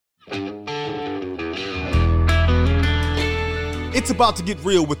It's about to get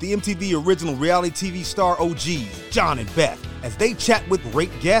real with the MTV original reality TV star OGs, John and Beth, as they chat with great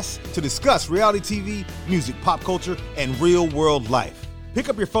guests to discuss reality TV, music, pop culture, and real-world life. Pick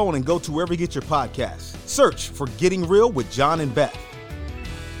up your phone and go to wherever you get your podcasts. Search for Getting Real with John and Beth.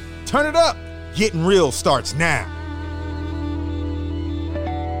 Turn it up. Getting Real starts now.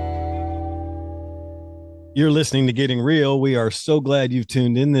 You're listening to Getting Real. We are so glad you've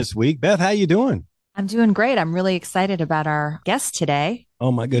tuned in this week. Beth, how you doing? I'm doing great. I'm really excited about our guest today.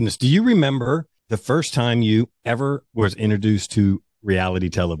 Oh, my goodness. Do you remember the first time you ever was introduced to reality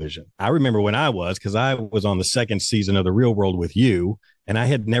television? I remember when I was, because I was on the second season of The Real World with you, and I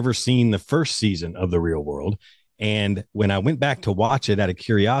had never seen the first season of The Real World. And when I went back to watch it out of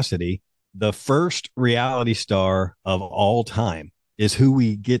curiosity, the first reality star of all time is who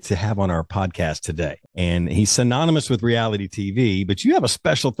we get to have on our podcast today. And he's synonymous with reality TV, but you have a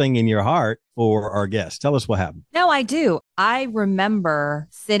special thing in your heart for our guest. Tell us what happened. No, I do. I remember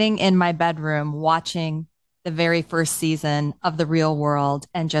sitting in my bedroom watching the very first season of The Real World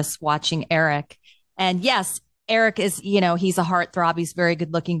and just watching Eric. And yes, Eric is, he's a heartthrob. He's very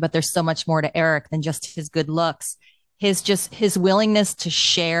good looking, but there's so much more to Eric than just his good looks. His willingness to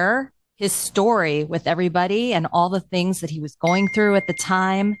share his story with everybody and all the things that he was going through at the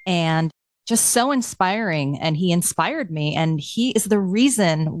time, and just so inspiring. And he inspired me, and he is the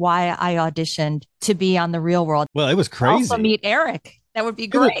reason why I auditioned to be on The Real World. Well, it was crazy. Also meet Eric. That would be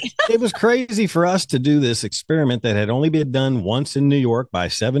great. It was crazy for us to do this experiment that had only been done once in New York by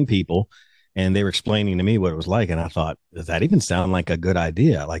 7 people. And they were explaining to me what it was like. And I thought, does that even sound like a good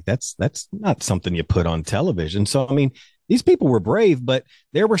idea? Like that's not something you put on television. So, I mean, these people were brave, but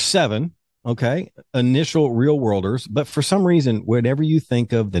there were 7, initial Real Worlders. But for some reason, whenever you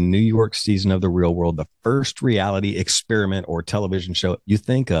think of the New York season of The Real World, the first reality experiment or television show, you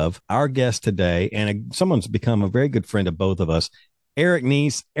think of our guest today, and someone's become a very good friend of both of us, Eric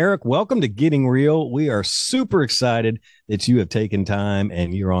Nies. Eric, welcome to Getting Real. We are super excited that you have taken time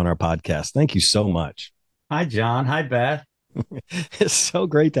and you're on our podcast. Thank you so much. Hi, John. Hi, Beth. It's so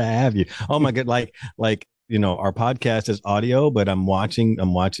great to have you. Oh my God. Like, our podcast is audio, but I'm watching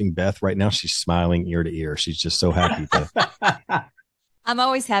Beth right now. She's smiling ear to ear. She's just so happy. I'm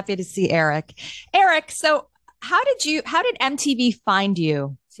always happy to see Eric. Eric, so how did MTV find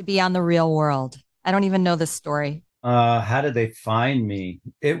you to be on The Real World? I don't even know this story. How did they find me?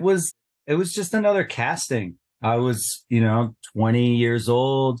 It was just another casting. I was, 20 years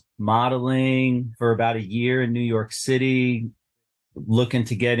old, modeling for about a year in New York City, looking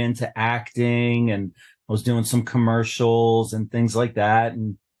to get into acting, and I was doing some commercials and things like that.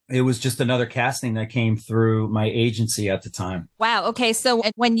 And it was just another casting that came through my agency at the time. Wow. Okay. So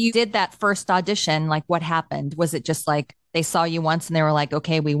when you did that first audition, like what happened? Was it just like they saw you once and they were like,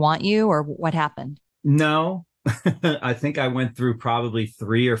 okay, we want you, or what happened? No. I think I went through probably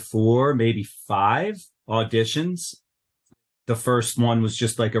 3 or 4, maybe 5 auditions. The first one was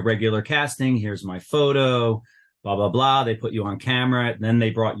just like a regular casting. Here's my photo, blah, blah, blah. They put you on camera, and then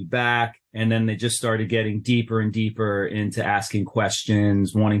they brought you back. And then they just started getting deeper and deeper into asking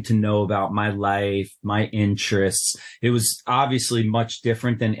questions, wanting to know about my life, my interests. It was obviously much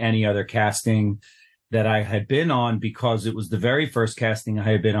different than any other casting that I had been on, because it was the very first casting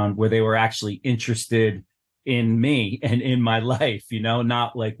I had been on where they were actually interested in me and in my life,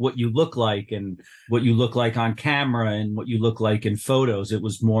 not like what you look like and what you look like on camera and what you look like in photos. It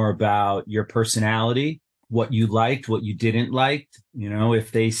was more about your personality, what you liked, what you didn't like.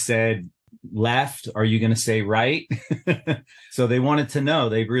 If they said left, are you going to say right? So they wanted to know.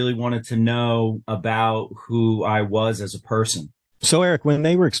 They really wanted to know about who I was as a person. So, Eric, when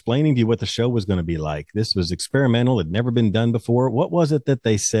they were explaining to you what the show was going to be like, this was experimental, had never been done before. What was it that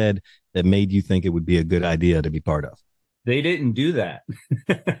they said that made you think it would be a good idea to be part of? They didn't do that.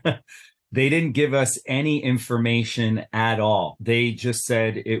 They didn't give us any information at all. They just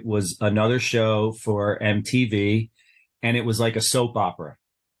said it was another show for MTV, and it was like a soap opera.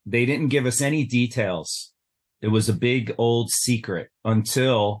 They didn't give us any details. It was a big old secret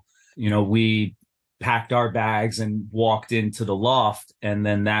until, we packed our bags and walked into the loft. And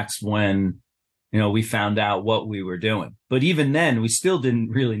then that's when, we found out what we were doing. But even then, we still didn't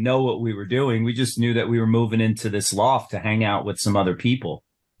really know what we were doing. We just knew that we were moving into this loft to hang out with some other people.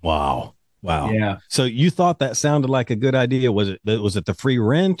 Wow. Yeah. So you thought that sounded like a good idea. Was it the free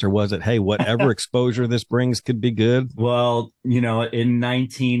rent, or was it, hey, whatever exposure this brings could be good? Well, in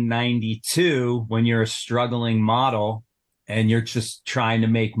 1992, when you're a struggling model, and you're just trying to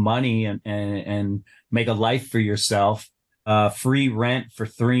make money and make a life for yourself, free rent for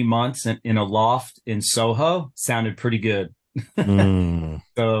 3 months in a loft in Soho sounded pretty good.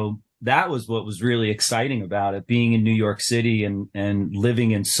 So that was what was really exciting about it. Being in New York City and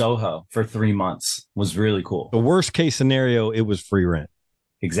living in Soho for 3 months was really cool. The worst case scenario, it was free rent.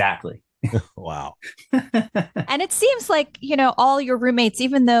 Exactly. Wow. And it seems like, all your roommates,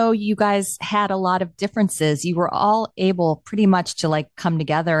 even though you guys had a lot of differences, you were all able pretty much to like come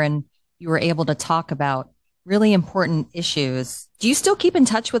together and you were able to talk about really important issues. Do you still keep in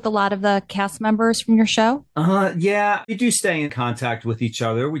touch with a lot of the cast members from your show? Yeah, we do stay in contact with each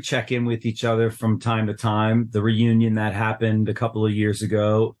other. We check in with each other from time to time. The reunion that happened a couple of years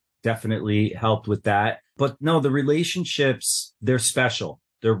ago definitely helped with that. But no, the relationships, they're special.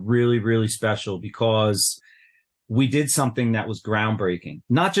 They're really, really special because we did something that was groundbreaking,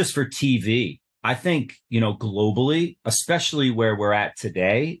 not just for TV. I think, globally, especially where we're at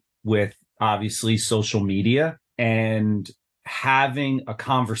today with obviously social media and having a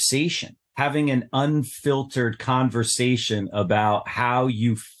conversation, having an unfiltered conversation about how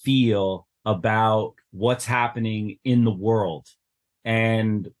you feel about what's happening in the world.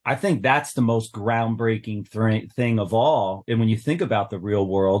 And I think that's the most groundbreaking thing of all. And when you think about the real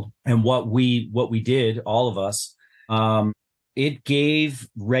world and what we did, all of us, it gave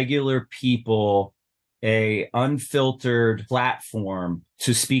regular people a unfiltered platform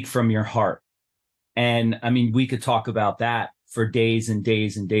to speak from your heart. And I mean, we could talk about that for days and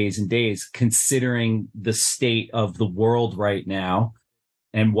days and days and days, considering the state of the world right now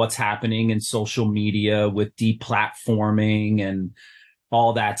and what's happening in social media with deplatforming and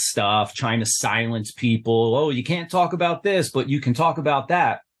all that stuff, trying to silence people. Oh, you can't talk about this, but you can talk about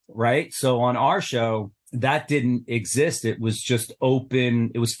that, right? So on our show, that didn't exist. It was just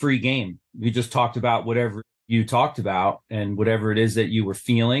open. It was free game. We just talked about whatever you talked about and whatever it is that you were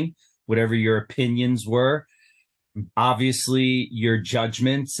feeling, whatever your opinions were. Obviously, your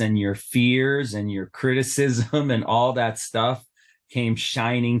judgments and your fears and your criticism and all that stuff came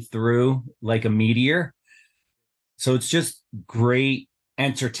shining through like a meteor. So it's just great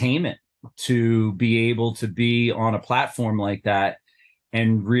entertainment to be able to be on a platform like that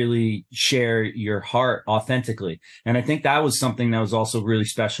and really share your heart authentically. And I think that was something that was also really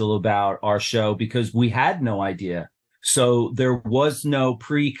special about our show because we had no idea. So there was no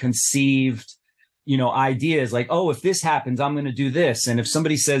preconceived, ideas like, oh, if this happens, I'm going to do this. And if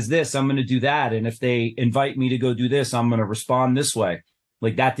somebody says this, I'm going to do that. And if they invite me to go do this, I'm going to respond this way.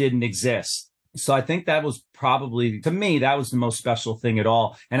 Like that didn't exist. So I think that was probably, to me, that was the most special thing at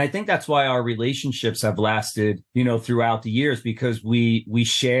all. And I think that's why our relationships have lasted, throughout the years, because we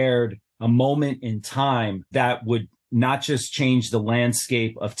shared a moment in time that would not just change the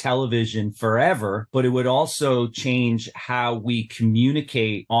landscape of television forever, but it would also change how we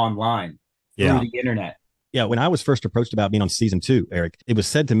communicate online through the internet. Yeah, when I was first approached about being on season 2, Eric, it was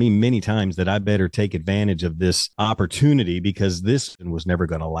said to me many times that I better take advantage of this opportunity because this was never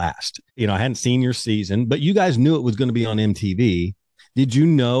going to last. I hadn't seen your season, but you guys knew it was going to be on MTV. Did you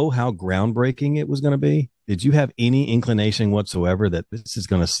know how groundbreaking it was going to be? Did you have any inclination whatsoever that this is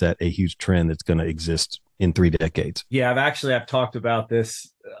going to set a huge trend that's going to exist in 3 decades? Yeah, I've talked about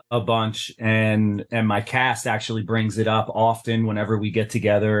this a bunch, and my cast actually brings it up often whenever we get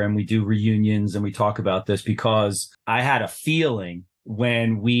together and we do reunions and we talk about this, because I had a feeling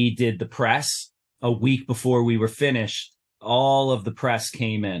when we did the press a week before we were finished, all of the press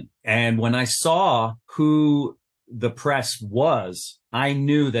came in. And when I saw who the press was, I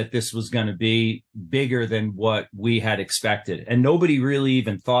knew that this was going to be bigger than what we had expected. And nobody really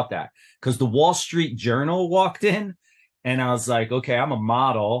even thought that, because the Wall Street Journal walked in and I was like, okay, I'm a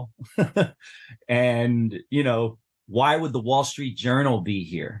model. And, why would the Wall Street Journal be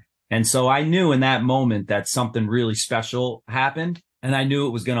here? And so I knew in that moment that something really special happened, and I knew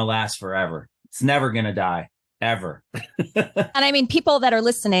it was going to last forever. It's never going to die, ever. And I mean, people that are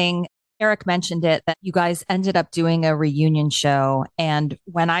listening, Eric mentioned it, that you guys ended up doing a reunion show. And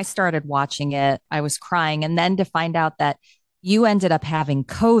when I started watching it, I was crying. And then to find out that you ended up having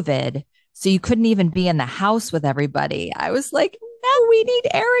COVID, so you couldn't even be in the house with everybody, I was like, no, we need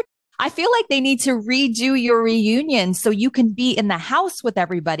Eric. I feel like they need to redo your reunion so you can be in the house with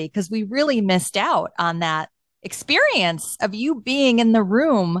everybody, because we really missed out on that experience of you being in the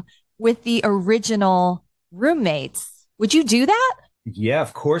room with the original roommates. Would you do that? Yeah,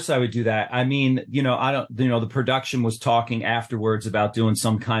 of course I would do that. I mean, I don't, the production was talking afterwards about doing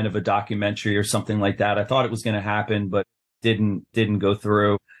some kind of a documentary or something like that. I thought it was going to happen, but didn't go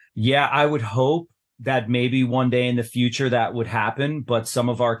through. Yeah, I would hope that maybe one day in the future that would happen. But some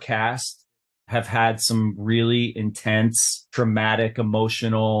of our cast have had some really intense, traumatic,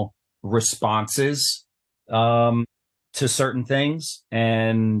 emotional responses to certain things.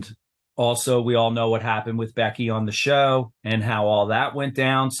 And Also, we all know what happened with Becky on the show and how all that went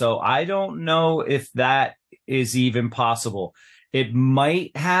down. So I don't know if that is even possible. It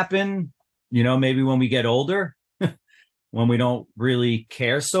might happen, maybe when we get older, when we don't really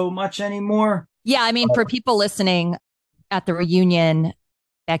care so much anymore. Yeah, I mean, for people listening, at the reunion,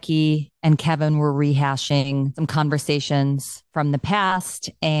 Becky and Kevin were rehashing some conversations from the past,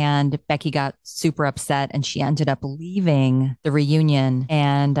 and Becky got super upset and she ended up leaving the reunion.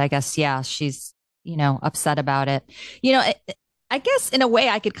 And I guess, yeah, she's, upset about it. I guess in a way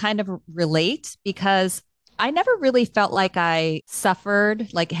I could kind of relate, because I never really felt like I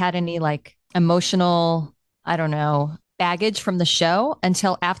suffered, like had any like emotional, I don't know, baggage from the show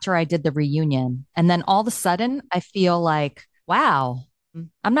until after I did the reunion. And then all of a sudden I feel like, wow,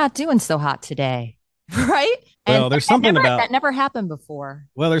 I'm not doing so hot today. Right. Well, there's something about that never happened before.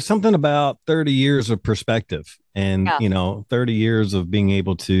 Well, there's something about 30 years of perspective and, 30 years of being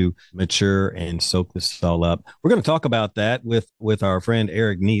able to mature and soak this all up. We're going to talk about that with our friend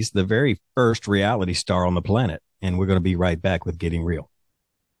Eric Nies, the very first reality star on the planet. And we're going to be right back with Getting Real.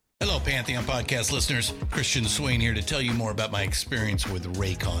 Hello, Pantheon Podcast listeners. Christian Swain here to tell you more about my experience with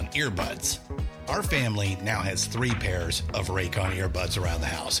Raycon earbuds. Our family now has 3 pairs of Raycon earbuds around the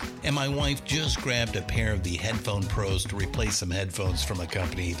house, and my wife just grabbed a pair of the Headphone Pros to replace some headphones from a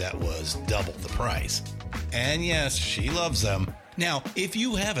company that was double the price. And yes, she loves them. Now, if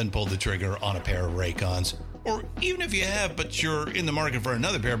you haven't pulled the trigger on a pair of Raycons, or even if you have, but you're in the market for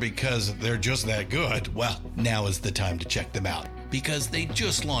another pair because they're just that good, well, now is the time to check them out, because they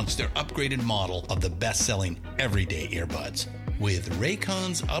just launched their upgraded model of the best-selling everyday earbuds. With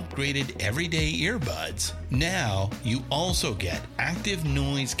Raycon's upgraded everyday earbuds, now you also get active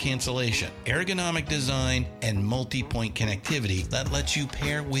noise cancellation, ergonomic design, and multi-point connectivity that lets you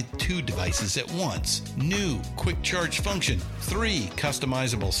pair with 2 devices at once. New quick charge function, 3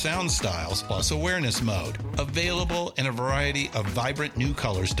 customizable sound styles, plus awareness mode. Available in a variety of vibrant new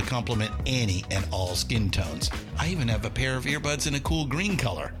colors to complement any and all skin tones. I even have a pair of earbuds in a cool green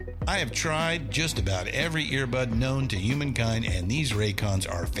color. I have tried just about every earbud known to humankind, and these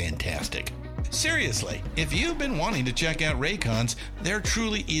Raycons are fantastic. Seriously, if you've been wanting to check out Raycons, there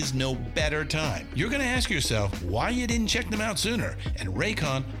truly is no better time. You're going to ask yourself why you didn't check them out sooner, and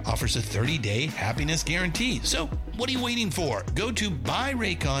Raycon offers a 30-day happiness guarantee. So what are you waiting for? Go to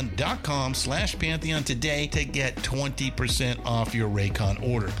buyraycon.com/Pantheon today to get 20% off your Raycon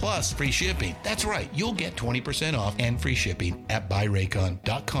order, plus free shipping. That's right, you'll get 20% off and free shipping at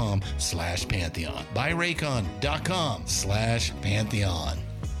buyraycon.com/Pantheon. buyraycon.com/Pantheon.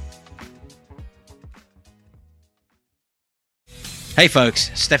 Hey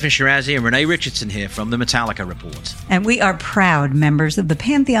folks, Stefan Shirazi and Renee Richardson here from the Metallica Report. And we are proud members of the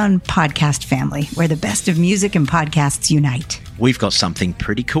Pantheon podcast family, where the best of music and podcasts unite. We've got something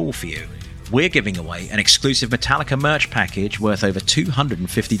pretty cool for you. We're giving away an exclusive Metallica merch package worth over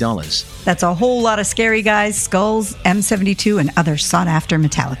 $250. That's a whole lot of Scary Guys, skulls, M72, and other sought-after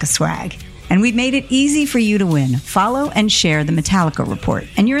Metallica swag. And we've made it easy for you to win. Follow and share the Metallica Report,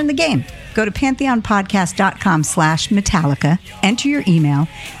 and you're in the game. Go to pantheonpodcast.com/Metallica, enter your email,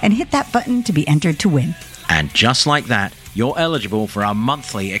 and hit that button to be entered to win. And just like that, you're eligible for our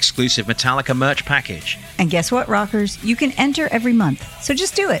monthly exclusive Metallica merch package. And guess what, rockers? You can enter every month, so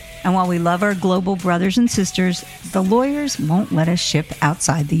just do it. And while we love our global brothers and sisters, the lawyers won't let us ship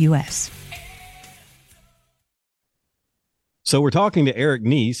outside the U.S. So we're talking to Eric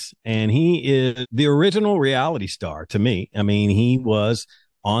Nies, and he is the original reality star to me. I mean, he was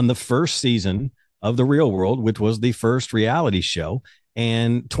on the first season of The Real World, which was the first reality show.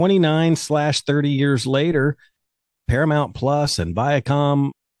 And 29/30 years later, Paramount Plus and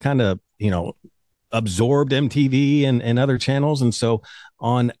Viacom kind of, absorbed MTV and other channels. And so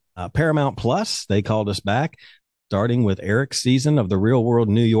on Paramount Plus, they called us back, starting with Eric's season of The Real World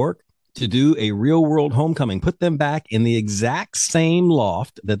New York, to do a real world homecoming, put them back in the exact same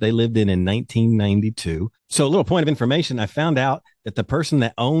loft that they lived in 1992. So a little point of information, I found out that the person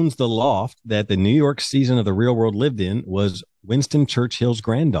that owns the loft that the New York season of The Real World lived in was Winston Churchill's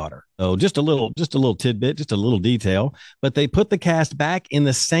granddaughter. So just a little tidbit, just a little detail, but they put the cast back in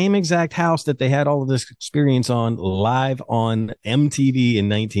the same exact house that they had all of this experience on live on MTV in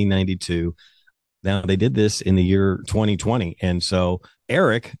 1992. Now, they did this in the year 2020. And so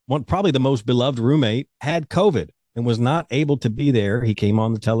Eric, probably the most beloved roommate, had COVID and was not able to be there. He came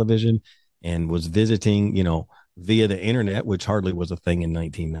on the television and was visiting, via the internet, which hardly was a thing in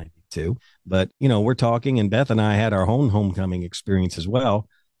 1992. But, we're talking, and Beth and I had our own homecoming experience as well.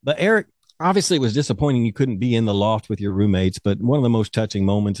 But Eric, obviously it was disappointing you couldn't be in the loft with your roommates, but one of the most touching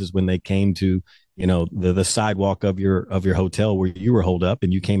moments is when they came to, the sidewalk of your hotel where you were holed up,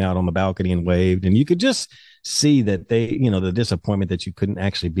 and you came out on the balcony and waved, and you could just see that they, the disappointment that you couldn't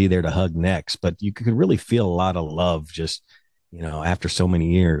actually be there to hug necks, but you could really feel a lot of love just, after so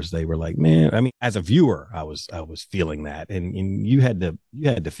many years. They were like, man, I mean, as a viewer, I was feeling that, and you had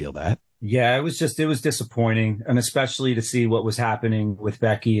to feel that. Yeah, it was disappointing, and especially to see what was happening with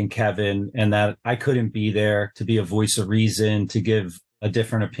Becky and Kevin, and that I couldn't be there to be a voice of reason, to give a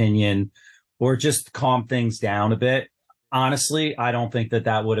different opinion, or just calm things down a bit. Honestly, I don't think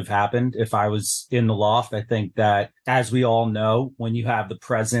that would have happened if I was in the loft. I think that, as we all know, when you have the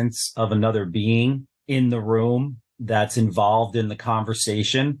presence of another being in the room that's involved in the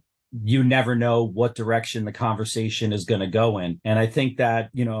conversation, you never know what direction the conversation is going to go in. And I think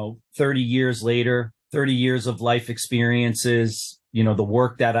that, 30 years later, 30 years of life experiences, the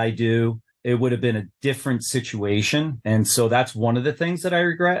work that I do, it would have been a different situation. And so that's one of the things that I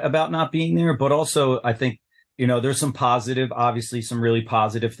regret about not being there. But also, I think, there's some obviously some really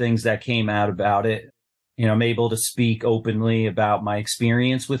positive things that came out about it. I'm able to speak openly about my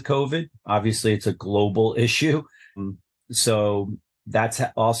experience with COVID. Obviously, it's a global issue. So that's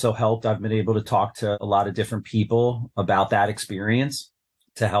also helped. I've been able to talk to a lot of different people about that experience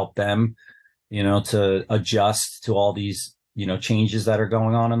to help them, to adjust to all these, changes that are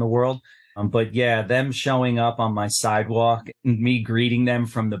going on in the world. But yeah, them showing up on my sidewalk and me greeting them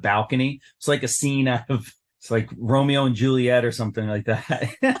from the balcony, it's like a scene it's like Romeo and Juliet or something like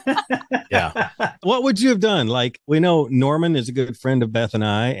that. Yeah. What would you have done? Like, we know Norman is a good friend of Beth and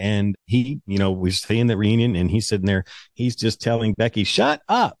I, and he, we're seeing the reunion, and he's sitting there, he's just telling Becky, shut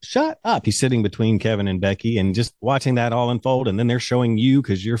up. He's sitting between Kevin and Becky and just watching that all unfold. And then they're showing you,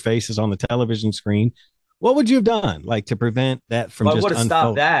 because your face is on the television screen. What would you have done, like, to prevent that from just I would have stopped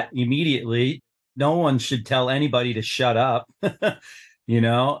unfolding? that immediately. No one should tell anybody to shut up,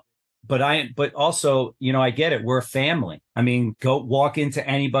 But also, I get it. We're a family. I mean, go walk into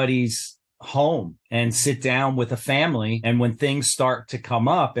anybody's home and sit down with a family. And when things start to come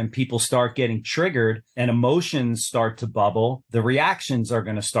up and people start getting triggered and emotions start to bubble, the reactions are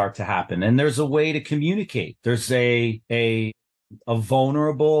going to start to happen. And there's a way to communicate. There's a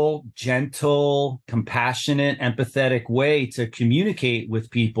vulnerable, gentle, compassionate, empathetic way to communicate with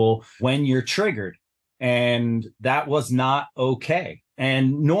people when you're triggered. And that was not okay.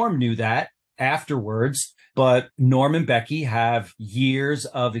 And Norm knew that afterwards, but Norm and Becky have years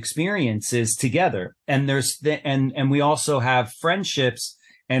of experiences together. And and we also have friendships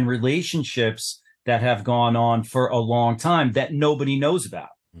and relationships that have gone on for a long time that nobody knows about.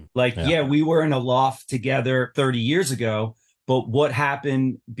 Like, yeah, we were in a loft together 30 years ago, but what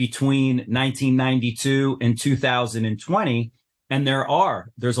happened between 1992 and 2020? And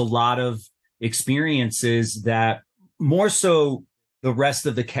there's a lot of experiences that more so the rest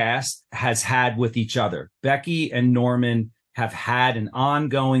of the cast has had with each other. Becky and Norman have had an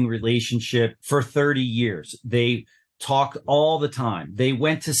ongoing relationship for 30 years. They talk all the time. They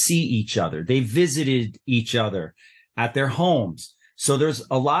went to see each other. They visited each other at their homes. So there's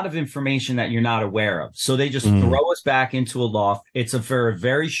a lot of information that you're not aware of. So they just throw us back into a loft. It's for a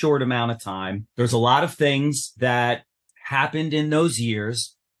very short amount of time. There's a lot of things that happened in those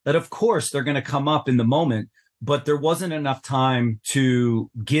years that, of course, they're going to come up in the moment. But there wasn't enough time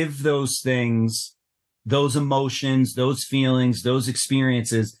to give those things, those emotions, those feelings, those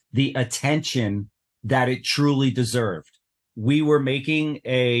experiences, the attention that it truly deserved. We were making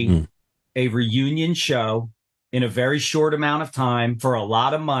a reunion show in a very short amount of time for a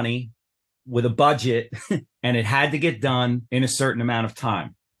lot of money with a budget, and it had to get done in a certain amount of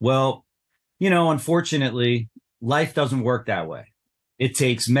time. Well, unfortunately, life doesn't work that way. It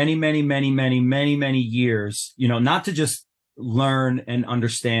takes many, many, many, many, many, many years, not to just learn and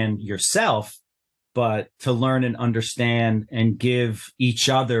understand yourself, but to learn and understand and give each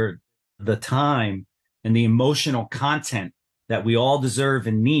other the time and the emotional content that we all deserve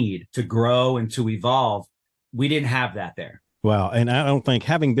and need to grow and to evolve. We didn't have that there. Wow. And I don't think,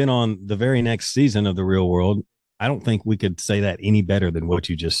 having been on the very next season of The Real World, I don't think we could say that any better than what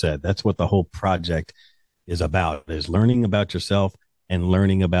you just said. That's what the whole project is about, is learning about yourself and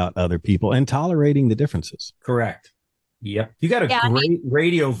learning about other people and tolerating the differences. Correct. Yep. You got a great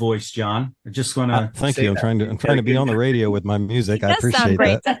radio voice, John. I just want to thank you. I'm trying to be on the radio with my music. I appreciate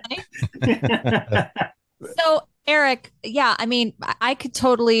that. So, Eric, yeah, I mean, I could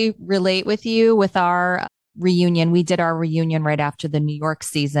totally relate with you with our reunion. We did our reunion right after the New York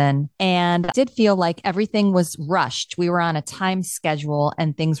season, and I did feel like everything was rushed. We were on a time schedule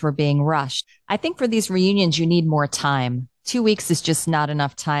and things were being rushed. I think for these reunions, you need more time. 2 weeks is just not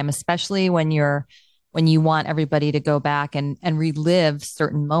enough time, especially when you want everybody to go back and relive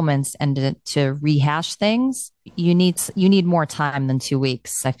certain moments and to rehash things. You need more time than 2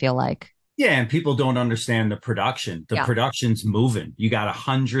 weeks, I feel like. Yeah, and people don't understand the production. The production's moving. You got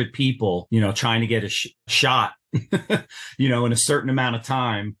 100 people, trying to get a shot, in a certain amount of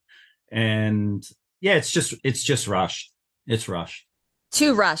time. And yeah, it's just rushed. It's rushed.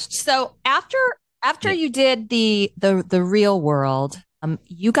 Too rushed. So after you did the Real World,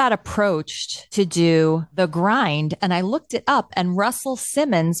 you got approached to do The Grind, and I looked it up, and Russell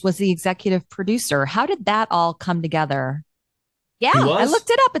Simmons was the executive producer. How did that all come together? Yeah, I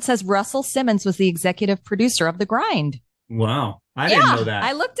looked it up. It says Russell Simmons was the executive producer of The Grind. Wow, I didn't know that.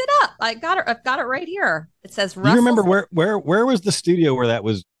 I looked it up. I've got it right here. It says Russell. Do you remember where was the studio where that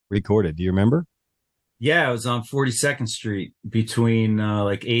was recorded? Do you remember? Yeah, it was on 42nd Street between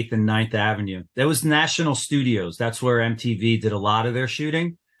 8th and 9th Avenue. That was National Studios. That's where MTV did a lot of their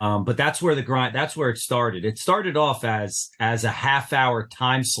shooting. But that's where that's where it started. It started off as a half-hour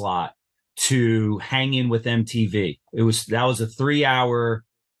time slot to hang in with MTV. That was a 3-hour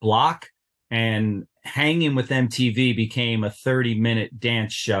block, and Hang In with MTV became a 30-minute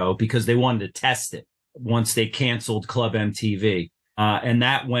dance show because they wanted to test it once they canceled Club MTV. And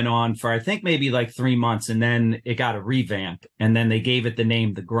that went on for, I think, maybe like 3 months, and then it got a revamp, and then they gave it the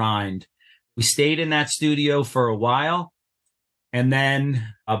name The Grind. We stayed in that studio for a while, and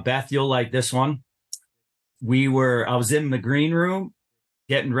then Beth, you'll like this one. I was in the green room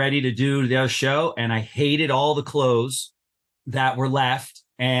getting ready to do the show, and I hated all the clothes that were left.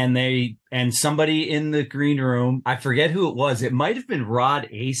 And somebody in the green room, I forget who it was. It might have been Rod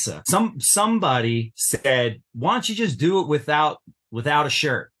Asa. Somebody said, "Why don't you just do it without a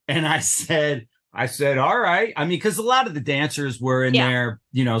shirt?" And I said, all right. I mean, because a lot of the dancers were in there,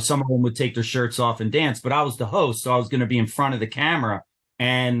 some of them would take their shirts off and dance, but I was the host, so I was going to be in front of the camera.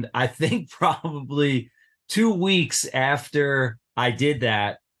 And I think probably 2 weeks after I did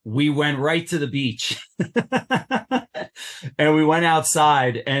that, we went right to the beach and we went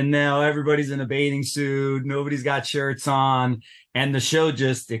outside, and now everybody's in a bathing suit. Nobody's got shirts on. And the show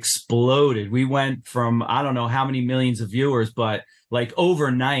just exploded. We went from, I don't know how many millions of viewers, but like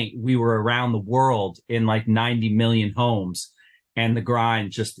overnight, we were around the world in like 90 million homes, and The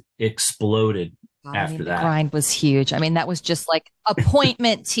Grind just exploded after that. The Grind was huge. I mean, that was just like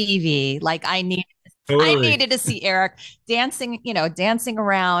appointment TV. Like I needed to see Eric dancing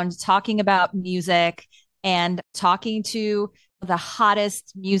around, talking about music and talking to the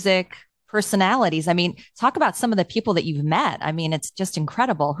hottest music personalities. I mean, talk about some of the people that you've met. I mean, it's just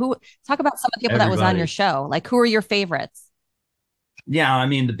incredible. Talk about some of the people that was on your show. Like, who are your favorites? Yeah, I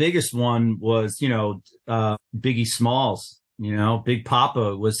mean, the biggest one was, Biggie Smalls. Big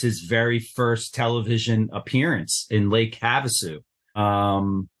Papa was his very first television appearance in Lake Havasu.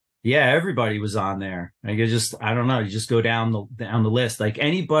 Yeah, everybody was on there. I don't know. You just go down the list. Like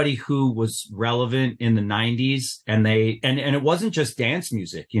anybody who was relevant in the 90s, and it wasn't just dance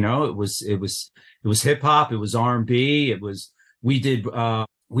music. It was hip hop. It was R&B.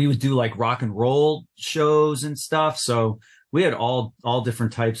 We would do like rock and roll shows and stuff. So we had all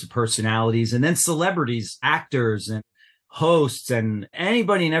different types of personalities, and then celebrities, actors, and hosts, and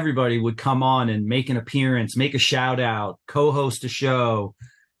anybody and everybody would come on and make an appearance, make a shout out, co-host a show,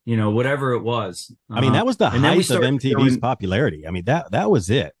 whatever it was. I mean, that was the height of MTV's popularity. I mean, that was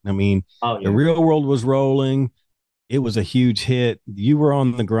it. I mean, The Real World was rolling. It was a huge hit. You were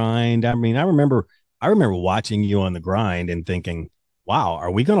on The Grind. I mean, I remember watching you on The Grind and thinking, wow,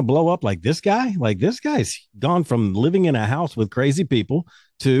 are we going to blow up like this guy? Like, this guy's gone from living in a house with crazy people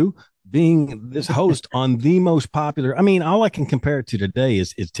to being this host on the most popular. I mean, all I can compare it to today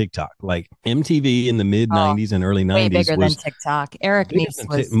is TikTok. Like MTV in the mid 90s and early 90s way bigger than TikTok. Eric Nies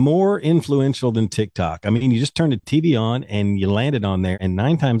was more influential than TikTok. I mean, you just turned the TV on and you landed on there, and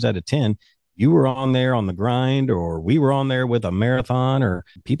 9 times out of 10, you were on there on The Grind, or we were on there with a marathon, or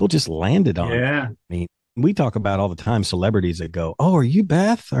people just landed on it. I mean, we talk about all the time celebrities that go, "Oh, are you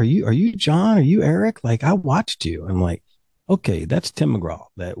Beth? Are you John? Are you Eric? Like, I watched you." I'm like, okay, that's Tim McGraw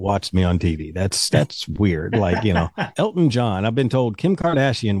that watched me on TV. That's weird. Like, Elton John. I've been told Kim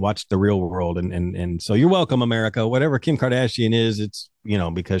Kardashian watched The Real World. And so you're welcome, America. Whatever Kim Kardashian is, it's,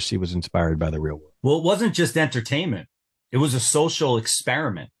 because she was inspired by The Real World. Well, it wasn't just entertainment. It was a social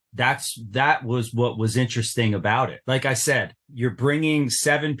experiment. That was what was interesting about it. Like I said, you're bringing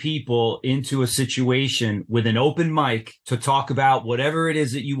 7 people into a situation with an open mic to talk about whatever it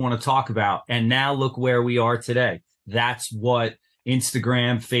is that you want to talk about. And now look where we are today. That's what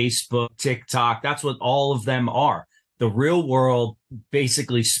Instagram, Facebook, TikTok, that's what all of them are. The Real World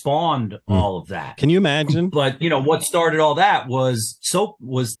basically spawned all of that. Can you imagine? But what started all that was soap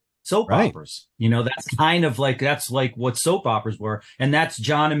Right. operas. That's kind of like what soap operas were, and that's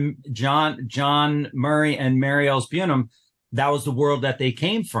John Murray and Mary Ellis Bunham. That was the world that they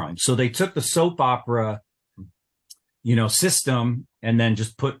came from. So they took the soap opera, system, and then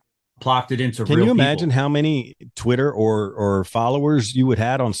just plopped it into. Can real you imagine people. how many Twitter or followers you would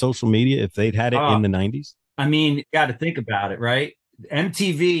had on social media if they'd had it in the 90s? I mean, you got to think about it, right?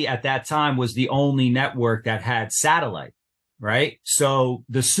 MTV at that time was the only network that had satellite, right? So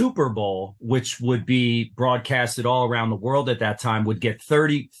the Super Bowl, which would be broadcasted all around the world at that time, would get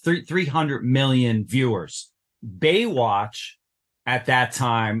 300 million viewers. Baywatch at that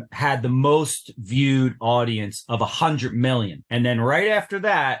time had the most viewed audience of 100 million. And then right after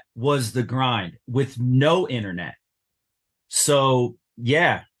that was The Grind with no internet. So,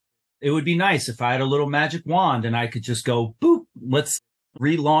 yeah, it would be nice if I had a little magic wand and I could just go, boop, let's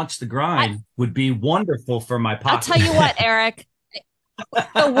relaunch The Grind. Would be wonderful for my pocket. I'll tell you what, Eric,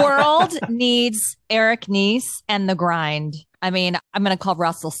 the world needs Eric Nies and The Grind. I mean, I'm going to call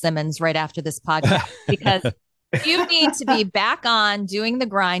Russell Simmons right after this podcast because you need to be back on doing The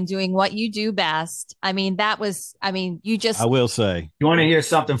Grind, doing what you do best. I mean, I will say. You want to hear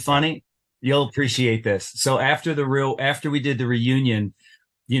something funny? You'll appreciate this. So after we did the reunion,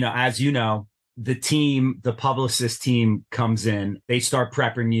 as you know, the publicist team comes in, they start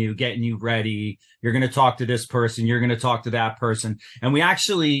prepping you, getting you ready. You're going to talk to this person. You're going to talk to that person. And we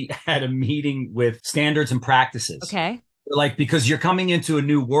actually had a meeting with standards and practices. Okay. Because you're coming into a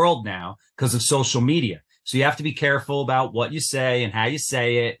new world now because of social media. So you have to be careful about what you say and how you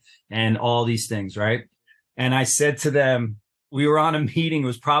say it and all these things, right? And I said to them, we were on a meeting. It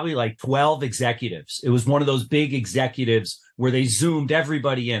was probably like 12 executives. It was one of those big executives where they zoomed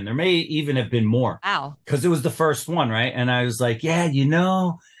everybody in. There may even have been more. Wow. Because it was the first one, right? And I was like, yeah,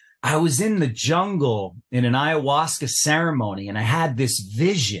 I was in the jungle in an ayahuasca ceremony and I had this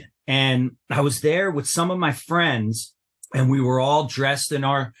vision. And I was there with some of my friends and we were all dressed in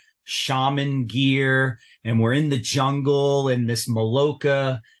our shaman gear and we're in the jungle in this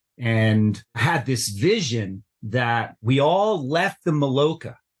Maloka, and I had this vision that we all left the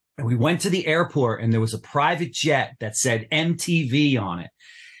Maloka and we went to the airport and there was a private jet that said MTV on it.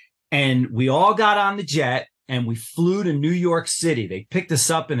 And we all got on the jet and we flew to New York City. They picked us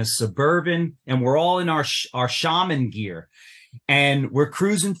up in a Suburban and we're all in our shaman gear. And we're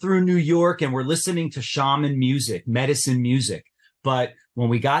cruising through New York and we're listening to shaman music, medicine music. But when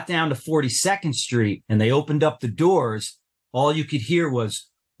we got down to 42nd Street and they opened up the doors, all you could hear was,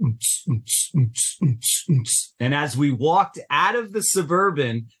 and as we walked out of the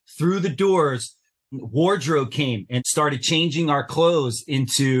Suburban through the doors, wardrobe came and started changing our clothes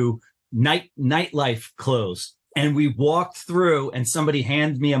into nightlife clothes. And we walked through and somebody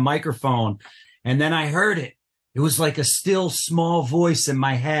handed me a microphone and then I heard it. It was like a still small voice in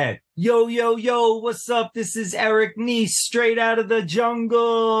my head. Yo, yo, yo, what's up? This is Eric Nies, straight out of the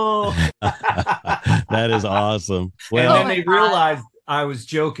jungle. That is awesome. Well, and then they realized I was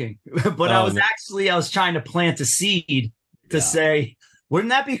joking, but I was trying to plant a seed to say, wouldn't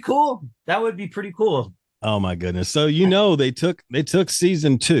that be cool? That would be pretty cool. Oh my goodness. So, they took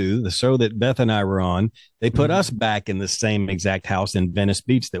season 2, the show that Beth and I were on. They put us back in the same exact house in Venice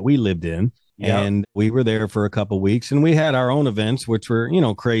Beach that we lived in. Yep. And we were there for a couple of weeks and we had our own events, which were,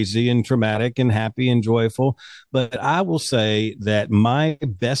 crazy and traumatic and happy and joyful. But I will say that my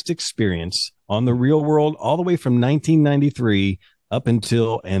best experience on the Real World, all the way from 1993 up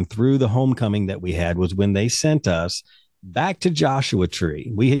until and through the homecoming that we had, was when they sent us back to Joshua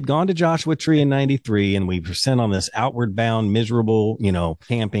Tree. We had gone to Joshua Tree in 93 and we were sent on this outward bound, miserable,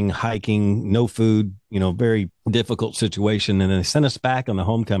 camping, hiking, no food, very difficult situation. And they sent us back on the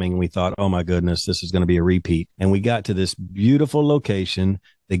homecoming and we thought, oh my goodness, this is going to be a repeat. And we got to this beautiful location.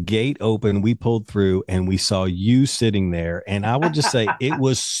 The gate opened, we pulled through and we saw you sitting there. And I would just say it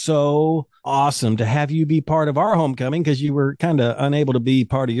was so awesome to have you be part of our homecoming because you were kind of unable to be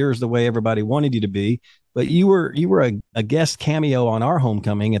part of yours the way everybody wanted you to be. But you were a guest cameo on our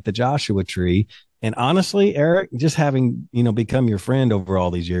homecoming at the Joshua Tree. And honestly, Eric, just having, become your friend over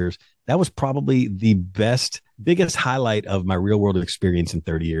all these years, that was probably the biggest highlight of my Real World experience in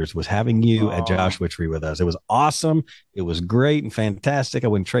 30 years was having you at Joshua Tree with us. It was awesome. It was great and fantastic. I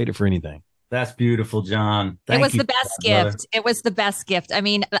wouldn't trade it for anything. That's beautiful, John. It was Thank you the for best that, brother. gift. It was the best gift. I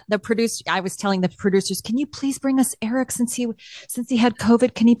mean, the producer, I was telling the producers, can you please bring us Eric since he had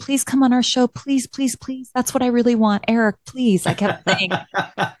COVID? Can he please come on our show? Please, please, please. That's what I really want. Eric, please. I kept saying.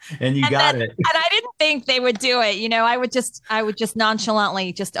 And you got it. And I didn't think they would do it. You know, I would just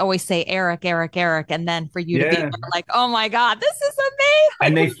nonchalantly just always say Eric, Eric, Eric. And then for you to be like, oh my God, this is amazing.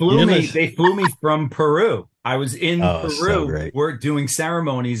 And they flew me from Peru. I was in Peru. So we're doing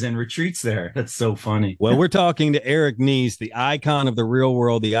ceremonies and retreats there. That's so funny. Well, we're talking to Eric Nies, the icon of the real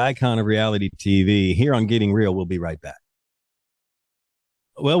world, the icon of reality TV, here on Getting Real. We'll be right back.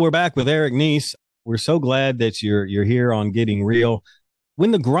 Well, we're back with Eric Nies. We're so glad that you're here on Getting Real.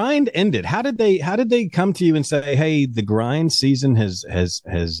 When the grind ended, how did they come to you and say, "Hey, the grind season has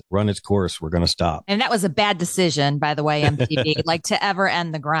run its course. We're going to stop"? And that was a bad decision, by the way, MTV, like to ever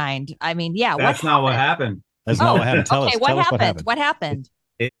end the grind. I mean, yeah, that's not what happened. That's not what happened. Tell us what happened. What happened?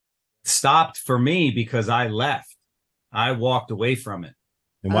 It stopped for me because I left. I walked away from it.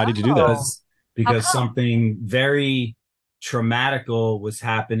 And why did you do that? Because something very traumatical was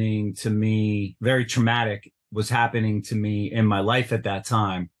happening to me. Very traumatic was happening to me in my life at that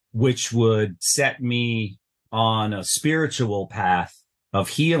time, which would set me on a spiritual path of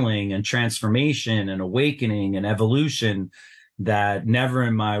healing and transformation and awakening and evolution that never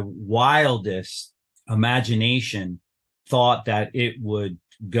in my wildest imagination thought that it would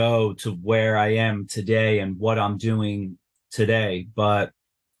go to where I am today and what I'm doing today. But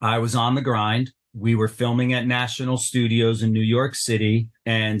I was on the grind. We were filming at National Studios in New York City,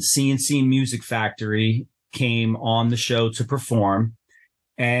 and CNC Music Factory came on the show to perform.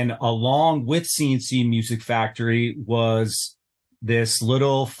 And along with CNC Music Factory was this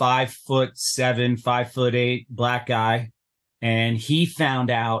little 5'7", 5'8" black guy. And he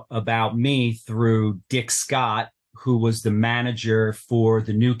found out about me through Dick Scott, who was the manager for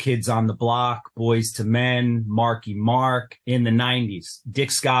the New Kids on the Block, Boys to Men, Marky Mark in the 90s.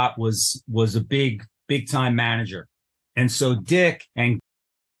 Dick Scott was a big time manager. And so Dick and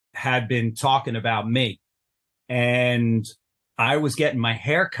had been talking about me. And I was getting my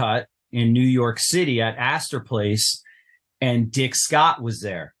hair cut in New York City at Astor Place, and Dick Scott was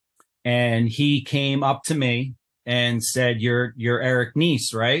there. And he came up to me and said, you're Eric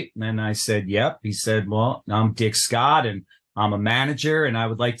Nies, right? And I said, yep. He said, well, I'm Dick Scott and I'm a manager and I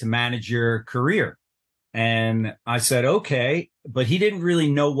would like to manage your career. And I said, okay. But he didn't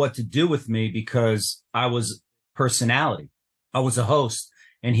really know what to do with me because I was personality. I was a host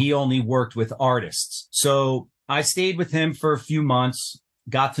and he only worked with artists. So I stayed with him for a few months,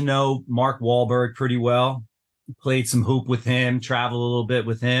 got to know Mark Wahlberg pretty well, played some hoop with him, traveled a little bit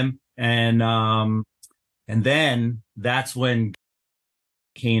with him. And then that's when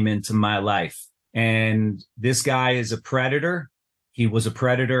came into my life. And this guy is a predator. He was a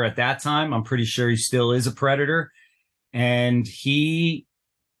predator at that time. I'm pretty sure he still is a predator. And he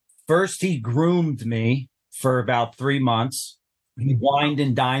groomed me for about 3 months. He wined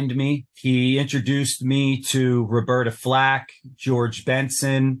and dined me. He introduced me to Roberta Flack, George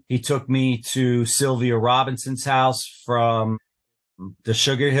Benson. He took me to Sylvia Robinson's house from the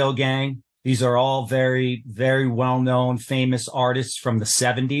Sugar Hill Gang. These are all very, very well-known, famous artists from the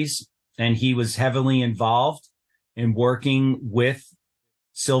 70s. And he was heavily involved in working with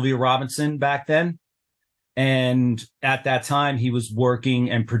Sylvia Robinson back then. And at that time, he was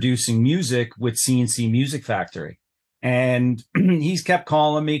working and producing music with CNC Music Factory. And he's kept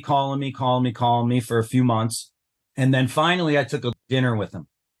calling me for a few months. And then finally, I took a dinner with him.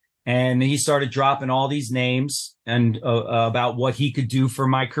 And he started dropping all these names and about what he could do for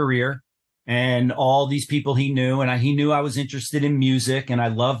my career. And all these people he knew, and he knew I was interested in music, and I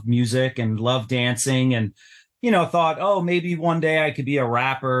loved music and loved dancing, and thought, oh, maybe one day I could be a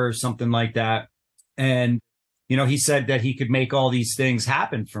rapper or something like that. And he said that he could make all these things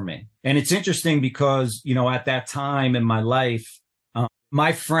happen for me. And it's interesting because at that time in my life,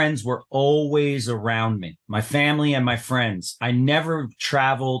 my friends were always around me, my family and my friends. I never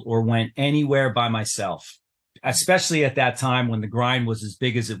traveled or went anywhere by myself. Especially at that time when the grind was as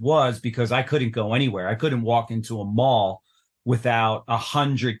big as it was, because I couldn't go anywhere. I couldn't walk into a mall without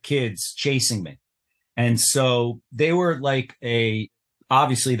 100 kids chasing me. And so they were like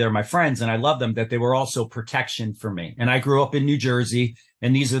obviously they're my friends and I love them, that they were also protection for me. And I grew up in New Jersey,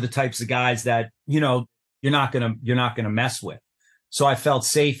 and these are the types of guys that, you're not going to mess with. So I felt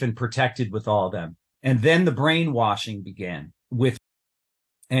safe and protected with all of them. And then the brainwashing began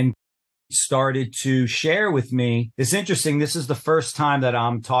and started to share with me. It's interesting. This is the first time that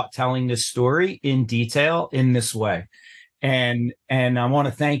I'm telling this story in detail in this way. And I want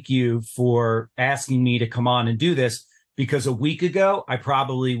to thank you for asking me to come on and do this, because a week ago, I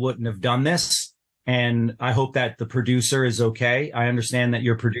probably wouldn't have done this. And I hope that the producer is okay. I understand that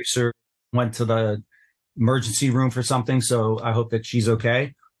your producer went to the emergency room for something, so I hope that she's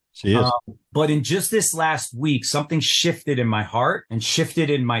okay. She is. But in just this last week, something shifted in my heart and shifted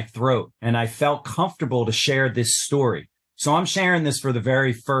in my throat, and I felt comfortable to share this story. So I'm sharing this for the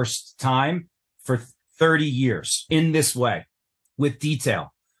very first time for 30 years in this way with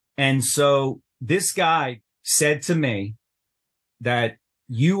detail. And so this guy said to me that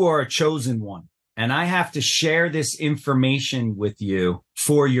you are a chosen one, and I have to share this information with you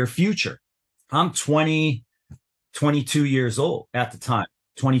for your future. I'm 22 years old at the time,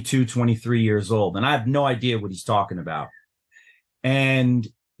 22, 23 years old, and I have no idea what he's talking about. And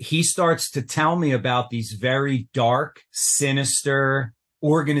he starts to tell me about these very dark, sinister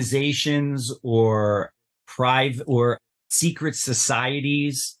organizations or private or secret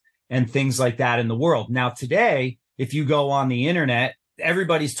societies and things like that in the world. Now, today, if you go on the internet,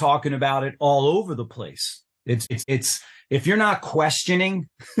 everybody's talking about it all over the place. It's if you're not questioning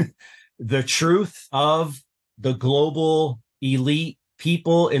the truth of the global elite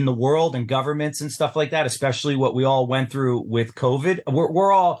people in the world and governments and stuff like that, especially what we all went through with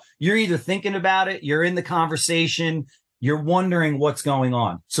COVID, you're either thinking about it, you're in the conversation, you're wondering what's going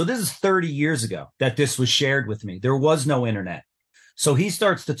on. So this is 30 years ago that this was shared with me. There was no internet. So he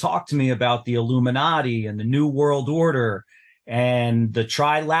starts to talk to me about the Illuminati and the New World Order and the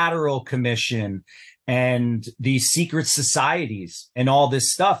Trilateral Commission and these secret societies and all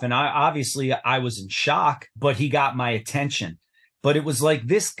this stuff. And I was in shock, but he got my attention. But it was like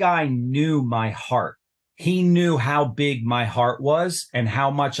this guy knew my heart. He knew how big my heart was and how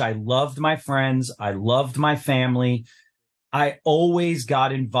much I loved my friends. I loved my family. I always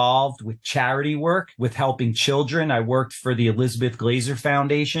got involved with charity work, with helping children. I worked for the Elizabeth Glaser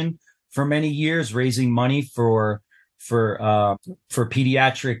Foundation for many years, raising money for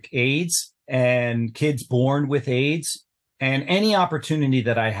pediatric AIDS and kids born with AIDS. And any opportunity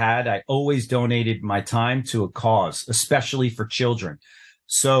that I had, I always donated my time to a cause, especially for children.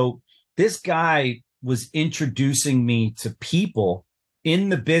 So this guy was introducing me to people in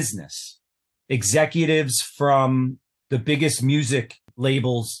the business, executives from the biggest music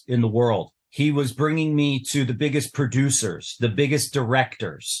labels in the world. He was bringing me to the biggest producers, the biggest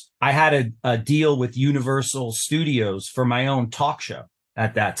directors. I had a deal with Universal Studios for my own talk show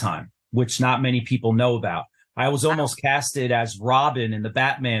at that time, which not many people know about. I was almost casted as Robin in the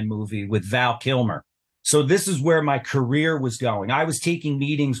Batman movie with Val Kilmer. So this is where my career was going. I was taking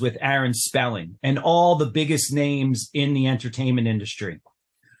meetings with Aaron Spelling and all the biggest names in the entertainment industry.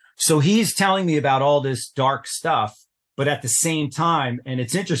 So he's telling me about all this dark stuff, but at the same time, and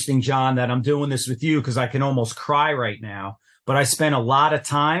it's interesting, John, that I'm doing this with you because I can almost cry right now, but I spent a lot of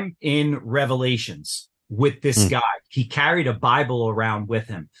time in Revelations with this guy. He carried a Bible around with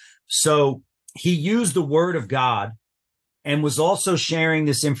him. So he used the word of God and was also sharing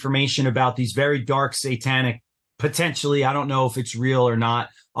this information about these very dark satanic, potentially, I don't know if it's real or not.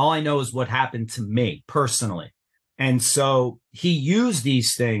 All I know is what happened to me personally. And so he used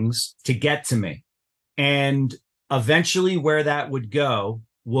these things to get to me. And eventually where that would go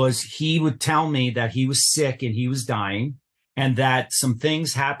was he would tell me that he was sick and he was dying and that some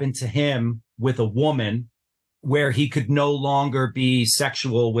things happened to him with a woman where he could no longer be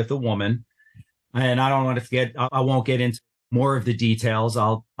sexual with a woman. And I won't get into more of the details.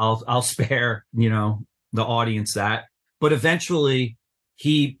 I'll spare, the audience that. But eventually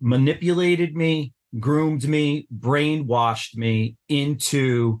he manipulated me, groomed me, brainwashed me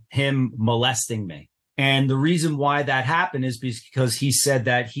into him molesting me. And the reason why that happened is because he said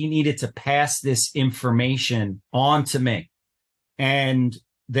that he needed to pass this information on to me. And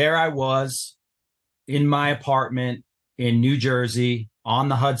there I was in my apartment in New Jersey on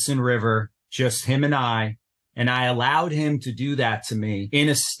the Hudson River, just him and I allowed him to do that to me in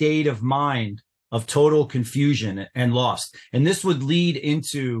a state of mind of total confusion and lost. And this would lead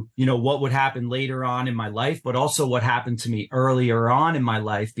into, what would happen later on in my life, but also what happened to me earlier on in my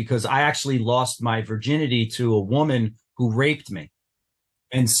life, because I actually lost my virginity to a woman who raped me.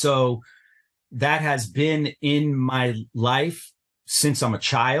 And so that has been in my life since I'm a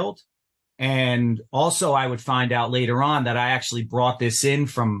child. And also I would find out later on that I actually brought this in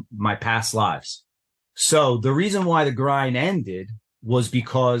from my past lives. So the reason why the grind ended was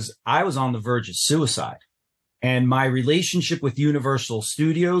because I was on the verge of suicide and my relationship with Universal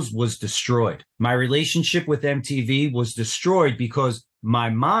Studios was destroyed. My relationship with MTV was destroyed because my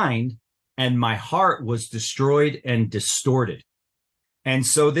mind and my heart was destroyed and distorted. And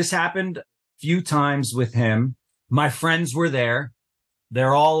so this happened a few times with him. My friends were there.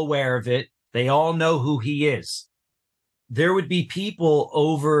 They're all aware of it. They all know who he is. there would be people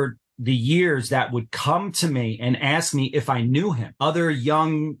over the years that would come to me and ask me if I knew him, other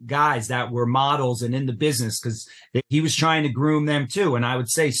young guys that were models and in the business, because he was trying to groom them too. And I would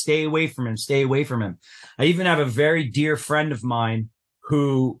say, stay away from him, stay away from him. I even have a very dear friend of mine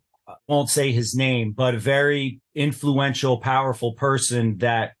who, I won't say his name, but a very influential, powerful person,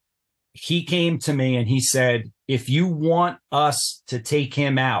 that he came to me and he said, if you want us to take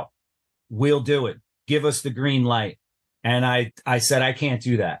him out, we'll do it. Give us the green light. And I said, I can't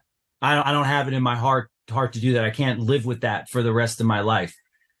do that. I don't have it in my heart to do that. I can't live with that for the rest of my life.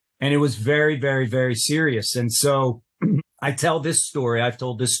 And it was very, very, very serious. And so I tell this story. I've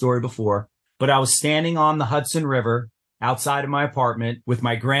told this story before, but I was standing on the Hudson River outside of my apartment with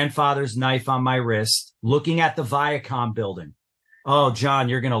my grandfather's knife on my wrist, looking at the Viacom building. Oh, John,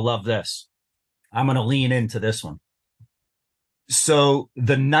 you're going to love this. I'm going to lean into this one. So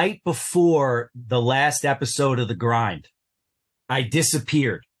the night before the last episode of The Grind, I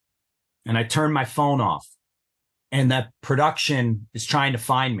disappeared. And I turned my phone off, and that production is trying to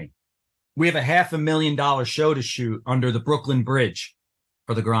find me. We have a $500,000 show to shoot under the Brooklyn Bridge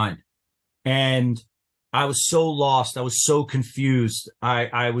for The Grind. And I was so lost. I was so confused.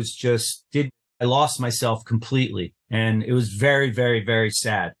 I lost myself completely. And it was very, very, very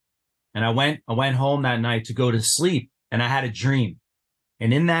sad. And I went home that night to go to sleep, and I had a dream.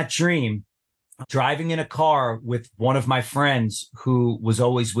 And in that dream, driving in a car with one of my friends who was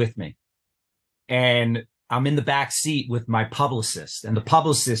always with me. And I'm in the back seat with my publicist, and the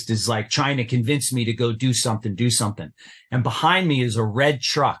publicist is like trying to convince me to go do something. And behind me is a red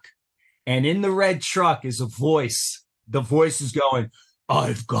truck. And in the red truck is a voice. The voice is going,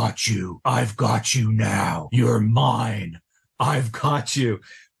 I've got you. I've got you now. You're mine. I've got you.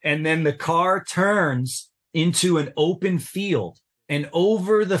 And then the car turns into an open field. And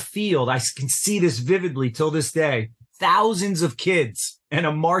over the field, I can see this vividly till this day, thousands of kids and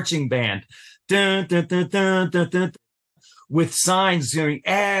a marching band. Dun, dun, dun, dun, dun, dun, with signs going,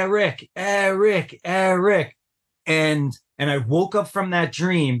 Eric, Eric, Eric. And I woke up from that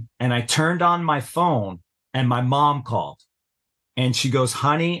dream, and I turned on my phone, and my mom called. And she goes,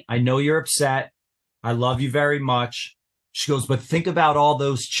 honey, I know you're upset. I love you very much. She goes, but think about all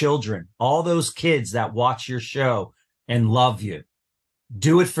those children, all those kids that watch your show and love you.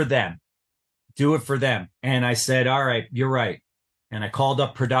 Do it for them. Do it for them. And I said, all right, you're right. And I called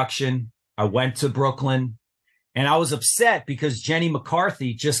up production. I went to Brooklyn, and I was upset because Jenny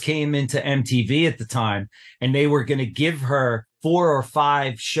McCarthy just came into MTV at the time, and they were going to give her 4 or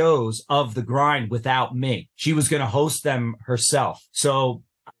 5 shows of The Grind without me. She was going to host them herself. So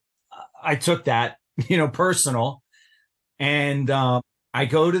I took that, personal. And I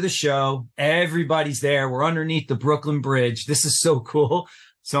go to the show. Everybody's there. We're underneath the Brooklyn Bridge. This is so cool.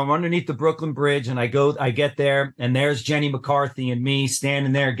 So I'm underneath the Brooklyn Bridge, and I get there, and there's Jenny McCarthy and me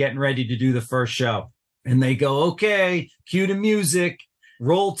standing there getting ready to do the first show. And they go, okay, cue the music,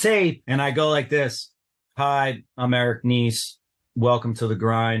 roll tape. And I go like this. Hi, I'm Eric Nies. Welcome to The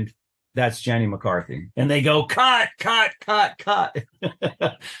Grind. That's Jenny McCarthy. And they go, cut, cut, cut, cut.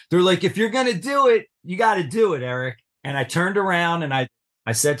 They're like, if you're going to do it, you got to do it, Eric. And I turned around, and I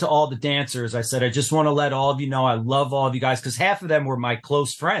said to all the dancers, I said, I just want to let all of you know I love all of you guys, because half of them were my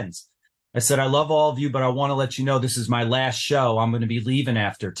close friends. I said, I love all of you, but I want to let you know this is my last show. I'm going to be leaving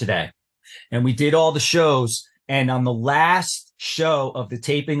after today. And we did all the shows. And on the last show of the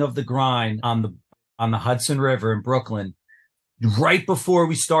taping of The Grind on the Hudson River in Brooklyn, right before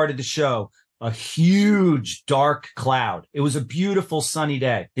we started the show, a huge dark cloud. It was a beautiful sunny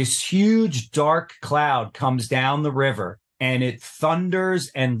day. This huge dark cloud comes down the river, and it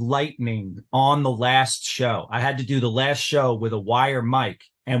thunders and lightning on the last show. I had to do the last show with a wire mic.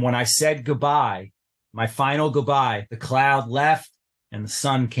 And when I said goodbye, my final goodbye, the cloud left and the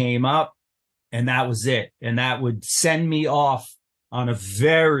sun came up, and that was it. And that would send me off on a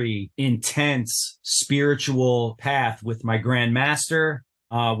very intense spiritual path with my grandmaster,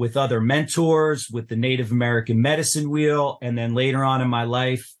 with other mentors, with the Native American medicine wheel. And then later on in my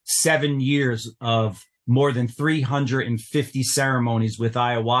life, 7 years of more than 350 ceremonies with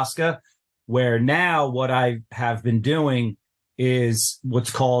ayahuasca, where now what I have been doing is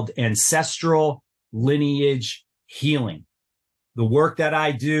what's called ancestral lineage healing. The work that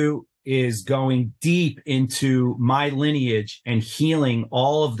I do is going deep into my lineage and healing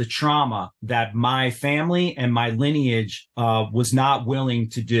all of the trauma that my family and my lineage was not willing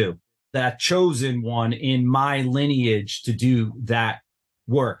to do. That chosen one in my lineage to do that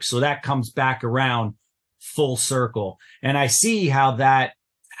work. So that comes back around full circle. And I see how that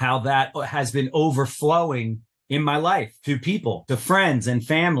has been overflowing in my life to people, to friends and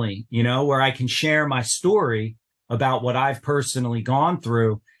family, where I can share my story about what I've personally gone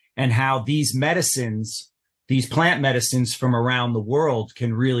through and how these medicines, these plant medicines from around the world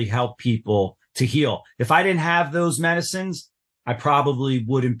can really help people to heal. If I didn't have those medicines, I probably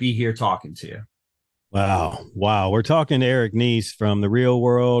wouldn't be here talking to you. Wow. Wow. We're talking to Eric Nies from The Real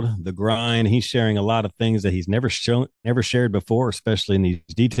World, The Grind. He's sharing a lot of things that he's never shared before, especially in these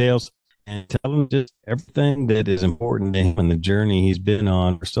details, and telling just everything that is important to him and the journey he's been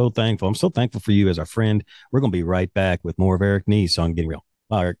on. We're so thankful. I'm so thankful for you as our friend. We're going to be right back with more of Eric Nies on Getting Real.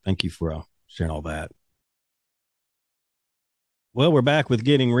 Wow, Eric, thank you for sharing all that. Well, we're back with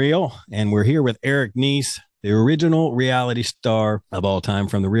Getting Real, and we're here with Eric Nies, the original reality star of all time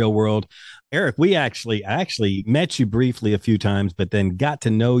from The Real World. Eric, I actually met you briefly a few times, but then got to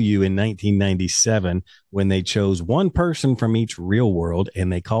know you in 1997 when they chose one person from each Real World,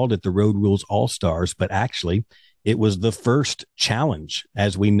 and they called it the Road Rules All-Stars. But actually, it was the first challenge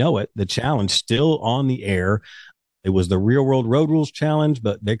as we know it, the challenge still on the air. It was the Real World Road Rules Challenge,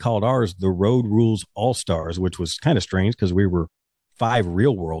 but they called ours the Road Rules All-Stars, which was kind of strange because we were 5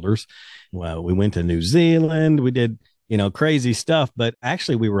 real worlders. Well, we went to New Zealand. We did, crazy stuff. But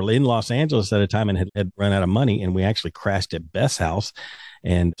actually, we were in Los Angeles at a time and had run out of money. And we actually crashed at Beth's house.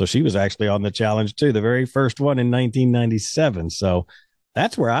 And so she was actually on the challenge, too, the very first one in 1997. So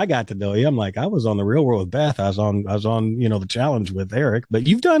that's where I got to know you. I'm like, I was on The Real World with Beth. I was on, the challenge with Eric. But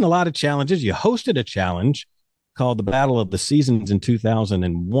you've done a lot of challenges. You hosted a challenge called the Battle of the Seasons in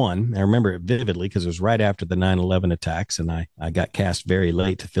 2001. I remember it vividly because it was right after the 9/11 attacks, and I got cast very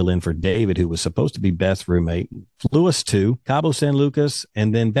late to fill in for David, who was supposed to be Beth's roommate. Flew us to Cabo San Lucas,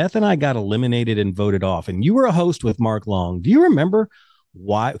 and then Beth and I got eliminated and voted off. And you were a host with Mark Long. Do you remember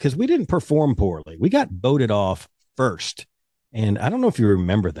why? Because we didn't perform poorly. We got voted off first. And I don't know if you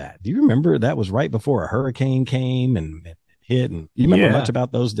remember that. Do you remember that was right before a hurricane came and hit? And you remember much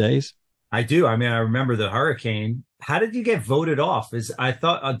about those days? I do. I mean, I remember the hurricane. How did you get voted off? I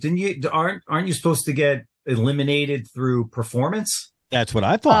thought, aren't you supposed to get eliminated through performance? That's what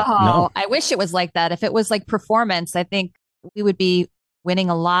I thought. Oh, no. I wish it was like that. If it was like performance, I think we would be winning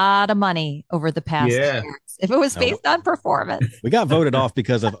a lot of money over the past years if it was based on performance. We got voted off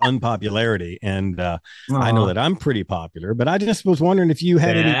because of unpopularity. And I know that I'm pretty popular, but I just was wondering if you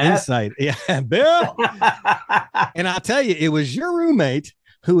had any insight. Yeah, Bill. And I'll tell you, it was your roommate,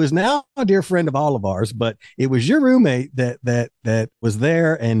 who is now a dear friend of all of ours, but it was your roommate that was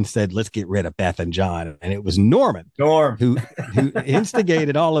there and said, let's get rid of Beth and John. And it was Norm, who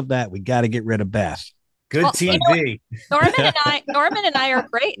instigated all of that. We got to get rid of Beth. Good TV. Norman and I are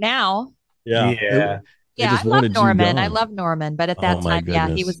great now. Yeah. I love Norman. I love Norman. But at that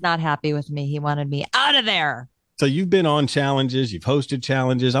time, he was not happy with me. He wanted me out of there. So you've been on challenges. You've hosted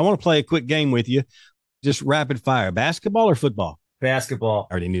challenges. I want to play a quick game with you. Just rapid fire. Basketball or football? Basketball.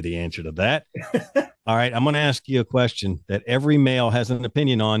 I already knew the answer to that. All right. I'm going to ask you a question that every male has an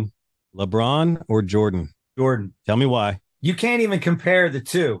opinion on. LeBron or Jordan? Jordan. Tell me why. You can't even compare the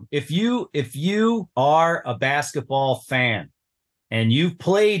two. If you are a basketball fan and you've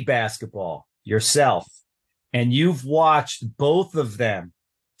played basketball yourself and you've watched both of them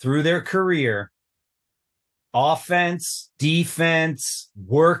through their career, offense, defense,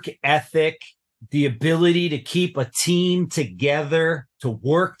 work ethic, the ability to keep a team together, to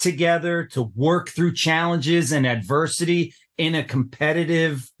work through challenges and adversity in a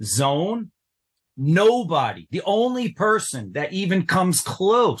competitive zone. Nobody, the only person that even comes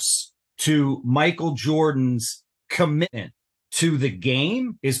close to Michael Jordan's commitment to the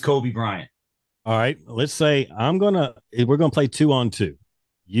game is Kobe Bryant. All right. Let's say we're going to play 2-on-2.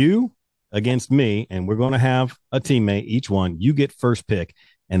 You against me, and we're going to have a teammate, each one. You get first pick.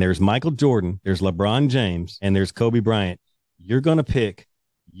 And there's Michael Jordan, there's LeBron James, and there's Kobe Bryant. You're going to pick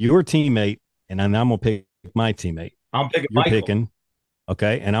your teammate, and I'm going to pick my teammate. I'm picking You're Michael. Picking,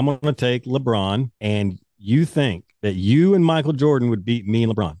 okay, and I'm going to take LeBron, and you think that you and Michael Jordan would beat me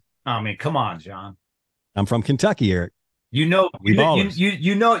and LeBron. I mean, come on, John. I'm from Kentucky, Eric. You know my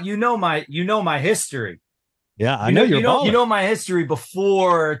history. Yeah, I know you're you know my history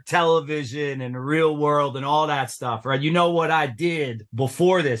before television and the Real World and all that stuff, right? You know what I did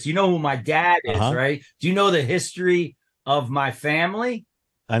before this. You know who my dad is, right? Do you know the history of my family?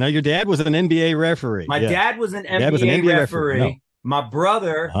 I know your dad was an NBA referee. My dad was an NBA referee. No. My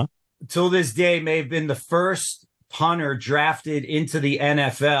brother, till this day, may have been the first punter drafted into the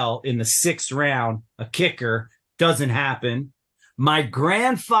NFL in the 6th round, a kicker. Doesn't happen. My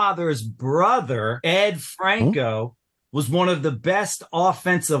grandfather's brother, Ed Franco, was one of the best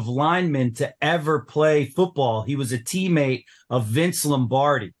offensive linemen to ever play football. He was a teammate of Vince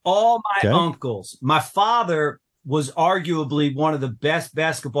Lombardi. All my uncles. My father was arguably one of the best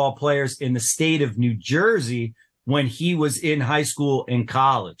basketball players in the state of New Jersey when he was in high school and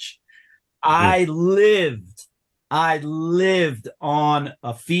college. I lived on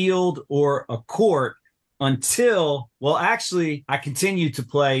a field or a court until, well, actually, I continued to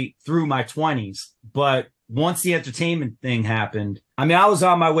play through my 20s. But once the entertainment thing happened, I mean, I was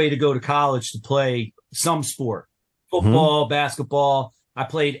on my way to go to college to play some sport, football, basketball. I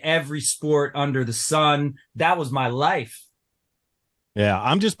played every sport under the sun. That was my life. Yeah,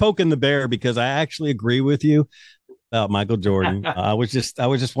 I'm just poking the bear because I actually agree with you about Michael Jordan. I was just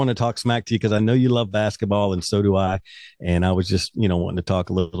want to talk smack to you because I know you love basketball and so do I. And I was just, wanting to talk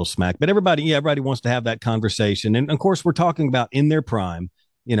a little smack. But everybody wants to have that conversation. And of course, we're talking about in their prime.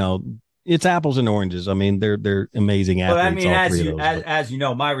 It's apples and oranges. I mean, they're amazing athletes. But I mean, all three of those, as you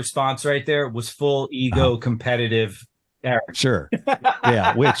know, my response right there was full ego, competitive. Eric. Sure.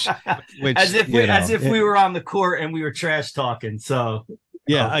 Yeah. Which as if we were on the court and we were trash talking. So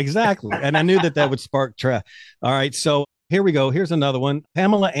yeah, exactly. And I knew that would spark trash. All right. So here we go. Here's another one.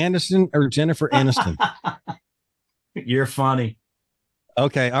 Pamela Anderson or Jennifer Aniston? You're funny.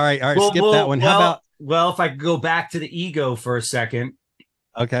 Okay. All right. Skip that one. How about? Well, if I could go back to the ego for a second.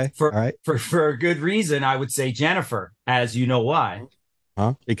 Okay. All right. For a good reason, I would say Jennifer, as you know why.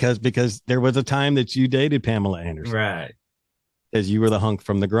 Huh? Because there was a time that you dated Pamela Anderson. Right. As you were the hunk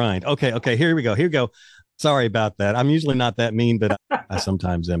from the grind. Okay. Here we go. Sorry about that. I'm usually not that mean, but I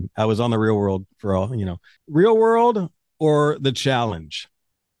sometimes am. I was on the Real World for all, Real World or The Challenge?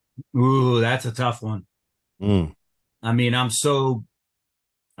 Ooh, that's a tough one. I mean, I'm so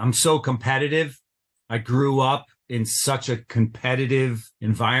competitive. I grew up in such a competitive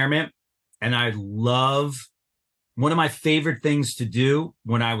environment, and one of my favorite things to do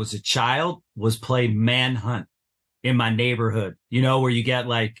when I was a child was play manhunt in my neighborhood, where you get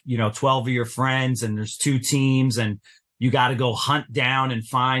 12 of your friends and there's two teams and you got to go hunt down and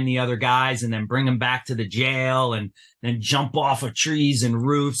find the other guys and then bring them back to the jail and then jump off of trees and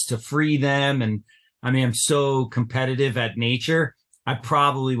roofs to free them. And I mean, I'm so competitive at nature. I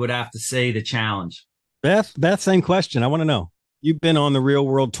probably would have to say The Challenge. Beth, same question. I want to know. You've been on the Real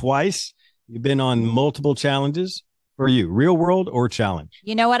World twice. You've been on multiple challenges. For you, Real World or Challenge?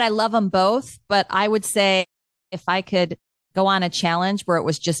 You know what? I love them both, but I would say if I could go on a challenge where it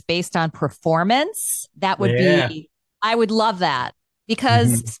was just based on performance, that would be, I would love that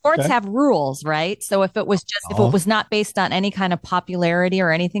because sports have rules, right? So if it was not based on any kind of popularity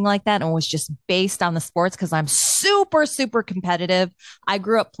or anything like that, and it was just based on the sports, because I'm super, super competitive. I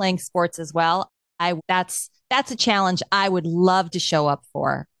grew up playing sports as well. That's a challenge I would love to show up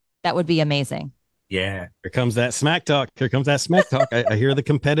for. That would be amazing. Yeah. Here comes that smack talk. I hear the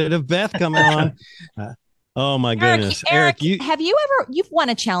competitive Beth coming on. Oh my goodness. Eric, you've won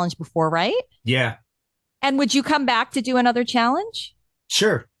a challenge before, right? Yeah. And would you come back to do another challenge?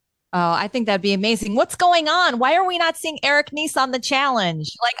 Sure. Oh, I think that'd be amazing. What's going on? Why are we not seeing Eric Nies on the challenge?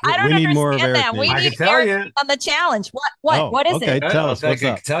 I don't understand that. We need Eric Nies on the challenge. What is it? Tell us. I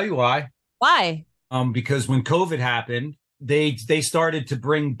can tell you why. Why? Because when COVID happened, they started to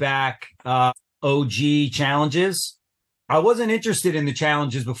bring back OG challenges. I wasn't interested in the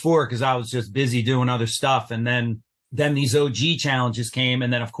challenges before because I was just busy doing other stuff. And then these OG challenges came.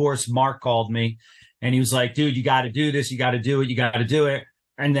 And then, of course, Mark called me and he was like, dude, you got to do this. You got to do it. You got to do it.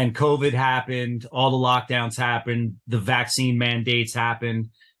 And then COVID happened. All the lockdowns happened. The vaccine mandates happened.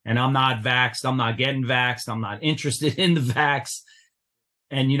 And I'm not vaxxed. I'm not getting vaxxed. I'm not interested in the vax.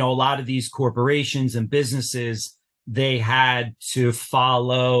 And, a lot of these corporations and businesses, they had to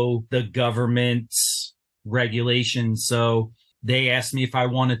follow the government's regulations. So they asked me if I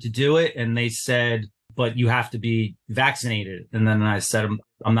wanted to do it. And they said, but you have to be vaccinated. And then I said,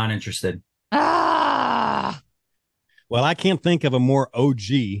 I'm not interested. Well, I can't think of a more OG.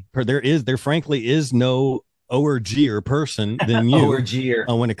 There frankly is no O or G-er person than you. O or G-er.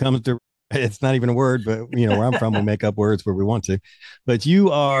 When it comes to, it's not even a word, but where I'm from, we make up words where we want to. But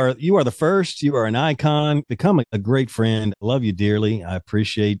you are the first. You are an icon. Become a great friend. I love you dearly. I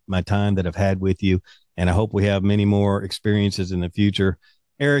appreciate my time that I've had with you, and I hope we have many more experiences in the future.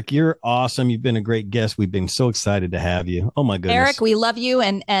 Eric, you're awesome. You've been a great guest. We've been so excited to have you. Oh my goodness, Eric, we love you.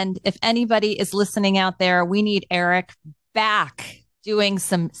 And if anybody is listening out there, we need Eric back doing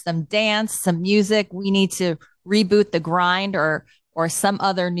some dance, some music. We need to reboot The Grind or some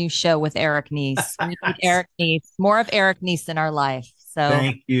other new show with Eric Nies. We need Eric Nies, more of Eric Nies in our life. So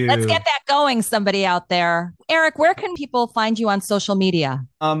thank you. Let's get that going, somebody out there. Eric, where can people find you on social media?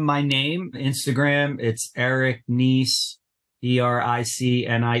 My name, Instagram, it's Eric Nies,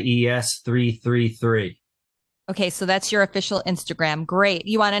 ERICNIES 333. Okay, so that's your official Instagram. Great.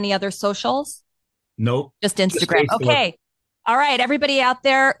 You want any other socials? Nope. Just Instagram. Okay. All right, everybody out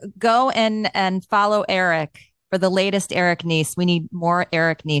there, go and follow Eric. for the latest Eric Nies. We need more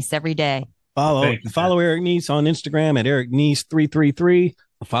Eric Nies every day. Follow Eric Nies on Instagram at Eric Nies333.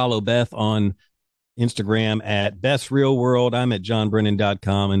 Follow Beth on Instagram at Beth's Real World. I'm at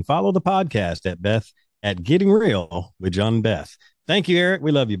johnbrennan.com, and follow the podcast at Beth at Getting Real with John and Beth. Thank you, Eric.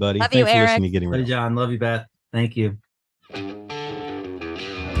 We love you, buddy. Thanks for Eric. listening to Getting Real. Hey, John. Love you, Beth. Thank you.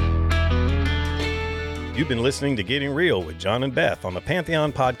 You've been listening to Getting Real with John and Beth on the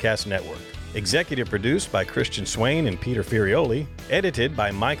Pantheon Podcast Network. Executive produced by Christian Swain and Peter Furioli. Edited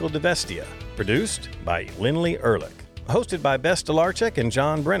by Michael DeVestia. Produced by Lindley Ehrlich. Hosted by Beth Stolarczyk and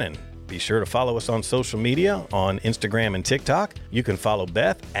John Brennan. Be sure to follow us on social media on Instagram and TikTok. You can follow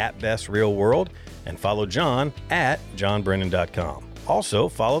Beth at Beth's Real World and follow John at johnbrennan.com. Also,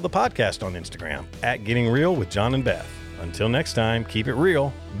 follow the podcast on Instagram at Getting Real with John and Beth. Until next time, keep it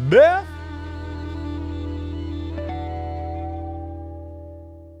real. Beth!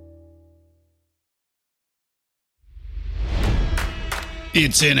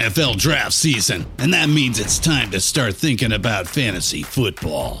 It's NFL draft season, and that means it's time to start thinking about fantasy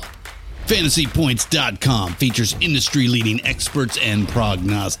football. FantasyPoints.com features industry-leading experts and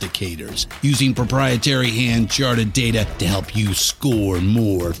prognosticators using proprietary hand-charted data to help you score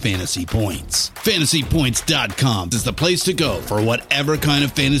more fantasy points. FantasyPoints.com is the place to go for whatever kind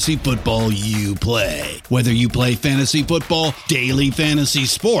of fantasy football you play. Whether you play fantasy football, daily fantasy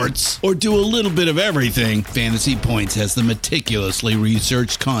sports, or do a little bit of everything, Fantasy Points has the meticulously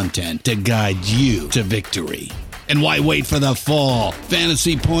researched content to guide you to victory. And why wait for the fall?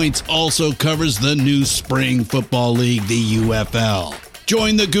 Fantasy Points also covers the new spring football league, the UFL.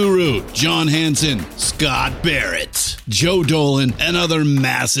 Join the guru, John Hansen, Scott Barrett, Joe Dolan, and other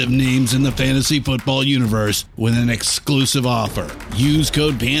massive names in the fantasy football universe with an exclusive offer. Use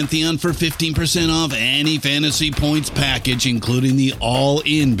code Pantheon for 15% off any Fantasy Points package, including the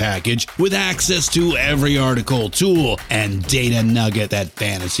all-in package, with access to every article, tool, and data nugget that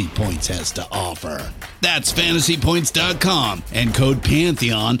Fantasy Points has to offer. That's FantasyPoints.com and code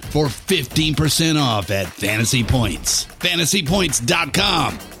Pantheon for 15% off at Fantasy Points.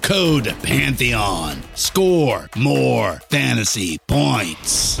 FantasyPoints.com, code Pantheon. Score more fantasy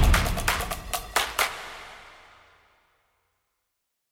points.